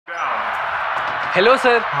Hello,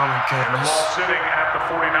 sir. Oh my goodness. Ball sitting at the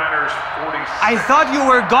 49ers 46. I thought you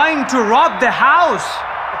were going to rob the house.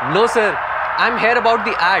 No, sir. I'm here about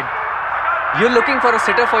the ad. You're looking for a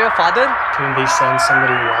sitter for your father? Couldn't they send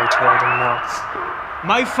somebody whiter? I don't know.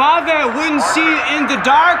 My father wouldn't see in the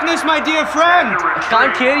darkness, my dear friend.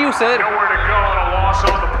 Can't hear you, sir. Nowhere to go and a loss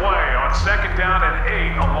on the play. On second down and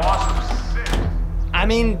 8, a loss of 6. I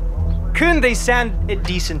mean, couldn't they send a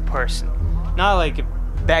decent person? Not like a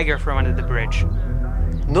beggar from under the bridge.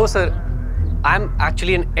 No, sir. I'm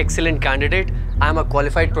actually an excellent candidate. I'm a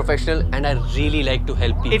qualified professional and I really like to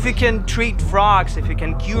help people. If you can treat frogs, if you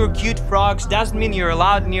can cure cute frogs, doesn't mean you're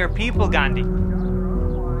allowed near people, Gandhi.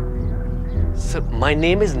 Sir, my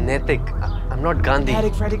name is Netik. I'm not Gandhi.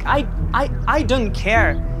 Frederick, I don't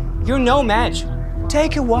care. You're no match.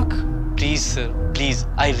 Take a walk. Please, sir. Please.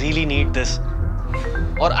 I really need this.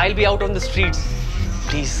 Or I'll be out on the streets.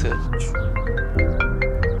 Please, sir.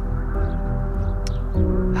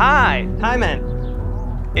 Hi,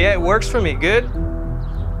 man. Yeah, it works for me. Good?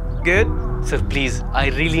 Good? Sir, please. I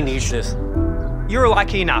really need this. You're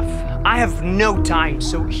lucky enough. I have no time,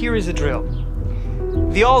 so here is the drill.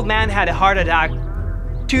 The old man had a heart attack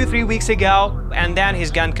 2-3 weeks ago, and then he's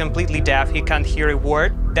gone completely deaf. He can't hear a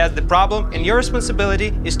word. That's the problem, and your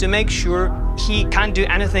responsibility is to make sure he can't do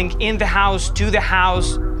anything in the house, to the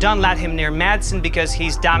house. Don't let him near medicine because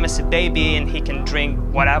he's dumb as a baby and he can drink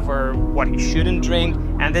what he shouldn't drink,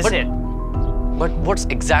 and that's it. But what's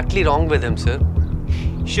exactly wrong with him, sir?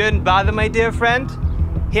 Shouldn't bother, my dear friend.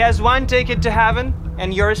 He has one ticket to heaven,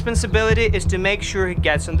 and your responsibility is to make sure he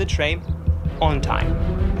gets on the train on time.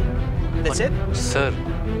 That's it? Sir,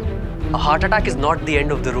 a heart attack is not the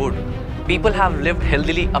end of the road. People have lived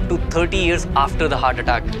healthily up to 30 years after the heart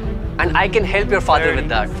attack. And I can help your father 30, with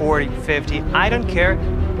that. 40, 50, I don't care.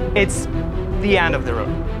 It's the end of the road.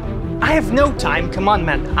 I have no time. Come on,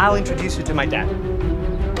 man. I'll introduce you to my dad.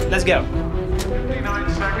 Let's go. 59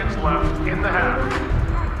 seconds left in the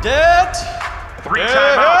half. Dad! 3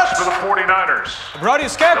 timeouts for the 49ers. Brought you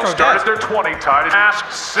scarecrow, They'll start Dad. at their 20, tied.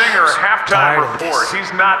 Masked Singer halftime report.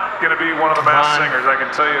 He's not going to be one of the masked singers, I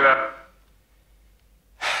can tell you that.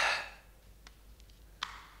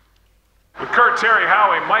 With Kurt, Terry,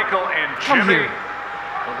 Howie, Michael, and Jimmy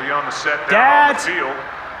will be on the set down on the field.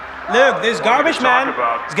 Look, this garbage man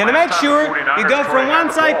is gonna make sure you go from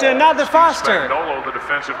one side to another faster. Nolo, the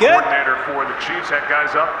defensive Good. coordinator for the Chiefs, had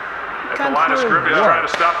guys up at the Can't line of really scrimmage work. trying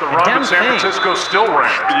to stop the run, damn but San thing. Francisco still ran.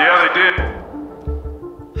 Yeah, they did.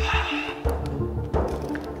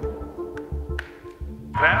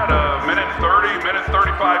 Had a minute 30, minute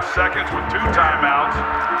 35 seconds with 2 timeouts.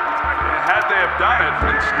 Had they have done it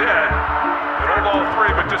instead, they'd hold all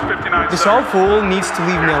 3, but just 59 This seconds. old fool needs to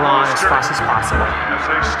leave me alone as fast as possible. As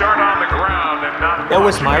they start on the ground and not That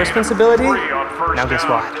was my launching responsibility. free on first Now guess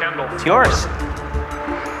down. what? Kendall It's yours.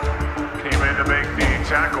 came in to make the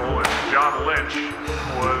tackle, and John Lynch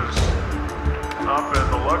was up in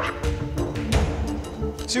the luxury.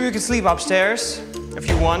 So you can sleep upstairs if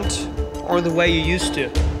you want, or the way you used to.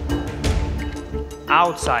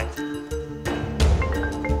 Outside.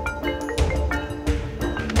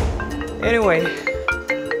 Anyway,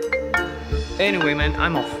 man,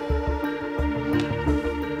 I'm off.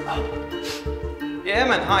 Yeah,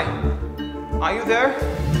 man, hi. Are you there?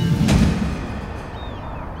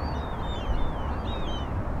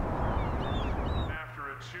 After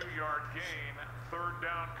a 2-yard gain, third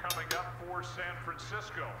down coming up for San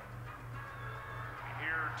Francisco.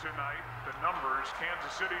 Here tonight, the numbers.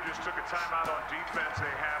 Kansas City just took a timeout on defense.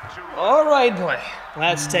 They have 2. All right, boy.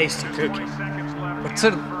 Let's taste the cookie. 20 seconds left. But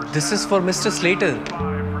sir, this is for Mr. Slater.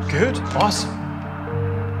 Good, awesome.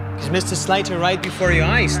 Is Mr. Slater right before your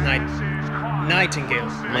eyes, Nightingale?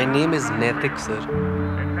 My name is Netik, sir.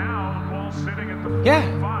 And now the ball sitting at the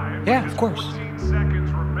Yeah, of course. 14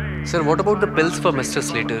 seconds remain. Sir, what about the pills for Mr.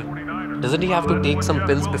 Slater? Doesn't he have to take some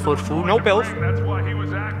pills before food? No pills. That's why he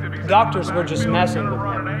was active. He's Doctors were just messing with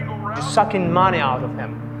him, just sucking money out of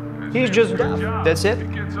him. He's just deaf. That's it.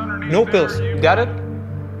 No pills. Got it?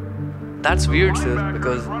 That's weird, sir,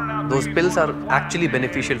 because those pills are actually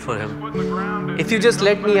beneficial for him. If you just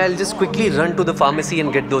let me, I'll just quickly run to the pharmacy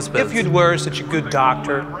and get those pills. If you were such a good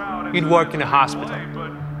doctor, you'd work in a hospital.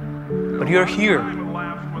 But you're here.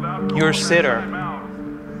 You're a sitter.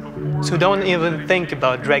 So don't even think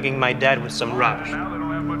about dragging my dad with some rubbish. Now they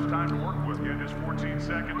don't have much time to work with. You just 14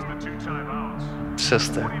 seconds to 2 timeouts. It's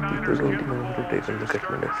just that people don't even want to take a look at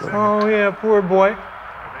my diploma. Oh yeah, poor boy.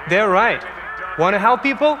 They're right. Want to help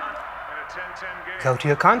people? Go to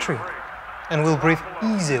your country, and we'll breathe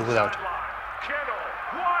easy without you. Kittle,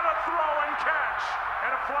 what a throw and catch,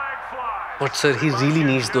 and a flag flies. But sir, he really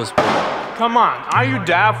needs those pills. come on. Are you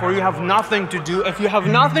deaf or you have nothing to do? If you have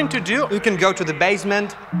nothing to do, you can go to the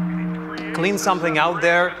basement, clean something out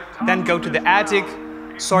there, then go to the attic,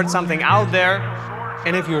 sort something out there.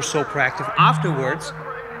 And if you're so proactive afterwards,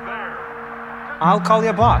 I'll call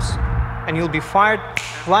your boss and you'll be fired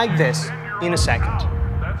like this in a second.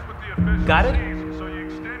 Got it?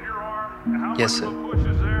 Yes, sir.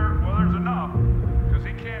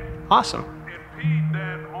 Awesome.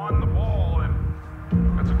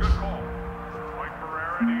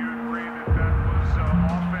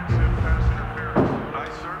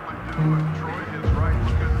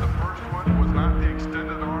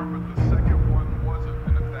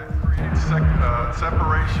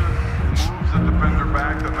 Separation moves the defender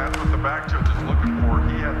back, and that's what the back judge is looking for.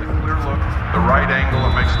 He had the clear look, the right angle,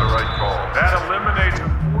 and makes the right call. That eliminates a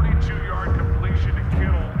 42-yard completion to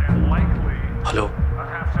Kittle and likely. Hello?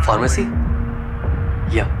 Pharmacy?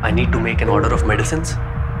 Yeah, I need to make an order of medicines.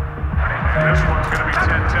 This one's going to be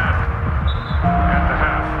 10-10 at the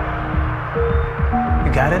half.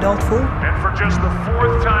 You got it, old fool? And for just the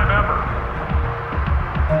 4th time ever,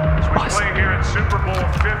 as we Awesome. play here in Super Bowl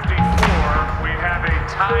 54, we have a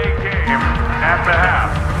tie game at the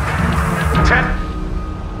half. 10.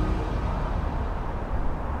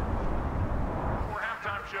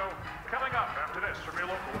 Halftime show coming up after this from your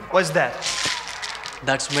local. What's that?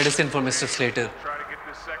 That's medicine for Mr. Slater. Try to get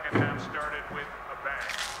this second half started with a bang.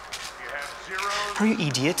 You have zeros Are you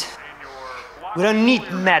idiot? in your block. We don't need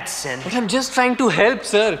medicine. But I'm just trying to help,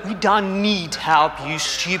 sir. We don't need help, you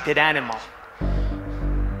stupid animal.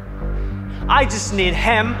 I just need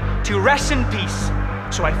him to rest in peace.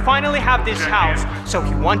 So I finally have this house. So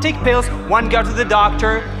he won't take pills, won't go to the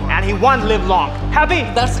doctor, and he won't live long. Happy?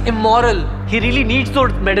 That's immoral. He really needs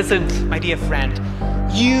those medicines. My dear friend,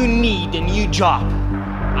 you need a new job.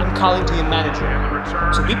 I'm calling to your manager.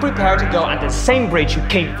 So be prepared to go on the same bridge you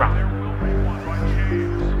came from.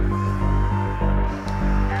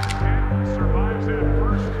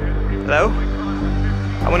 Hello?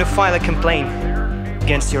 I want to file a complaint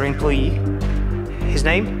against your employee. His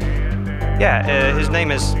name? Yeah, his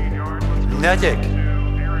name is... Netic.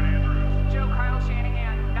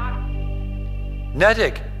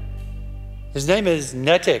 Netic. His name is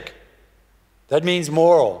Netic. That means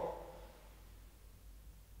moral.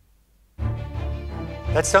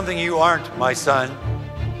 That's something you aren't, my son.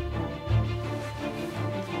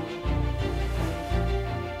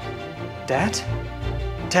 Dad?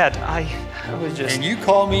 Dad, I was just... And you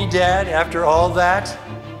call me Dad after all that?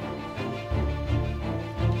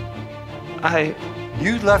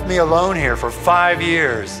 You left me alone here for 5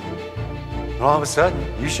 years. And all of a sudden,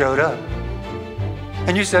 you showed up.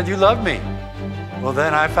 And you said you loved me. Well,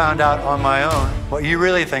 then I found out on my own what you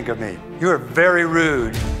really think of me. You are very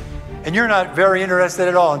rude. And you're not very interested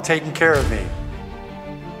at all in taking care of me.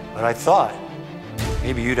 But I thought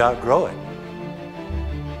maybe you'd outgrow it.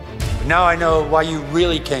 But now I know why you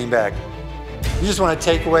really came back. You just want to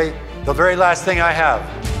take away the very last thing I have,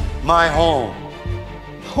 my home.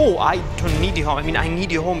 Oh, I don't need your home. I mean, I need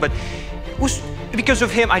your home, but it was because of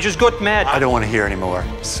him. I just got mad. I don't want to hear anymore,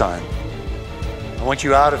 son. I want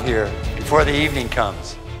you out of here before the evening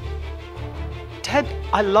comes. Dad,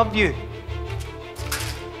 I love you.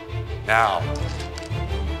 Now.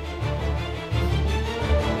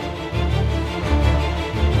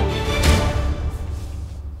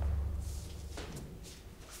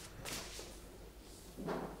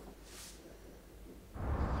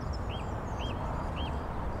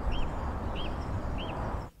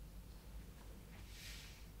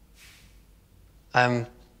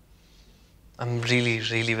 I'm really,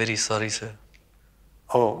 really very sorry, sir.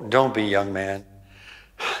 Oh, don't be, young man.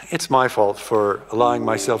 It's my fault for allowing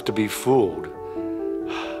myself to be fooled.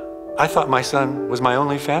 I thought my son was my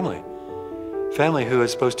only family. Family who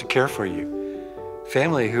is supposed to care for you.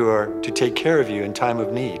 Family who are to take care of you in time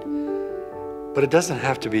of need. But it doesn't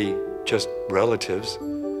have to be just relatives.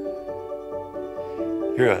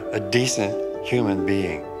 You're a decent human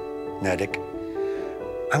being, Netic.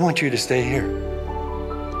 I want you to stay here.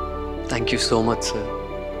 Thank you so much, sir.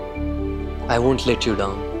 I won't let you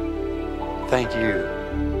down. Thank you,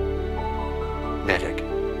 Netic.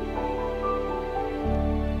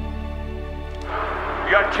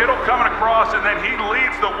 You got Kittle coming across, and then he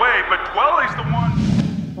leads the way, but Dwelly's the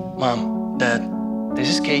one. Mom, Dad, this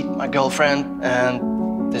is Kate, my girlfriend, and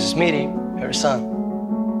this is Miri, her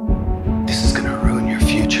son. This is gonna ruin your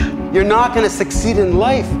future. You're not gonna succeed in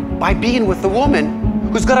life by being with a woman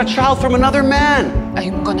who's got a child from another man.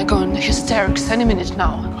 I'm gonna go into hysterics any minute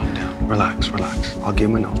now. Calm down, relax, relax. I'll give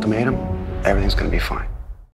him an ultimatum. Everything's gonna be fine.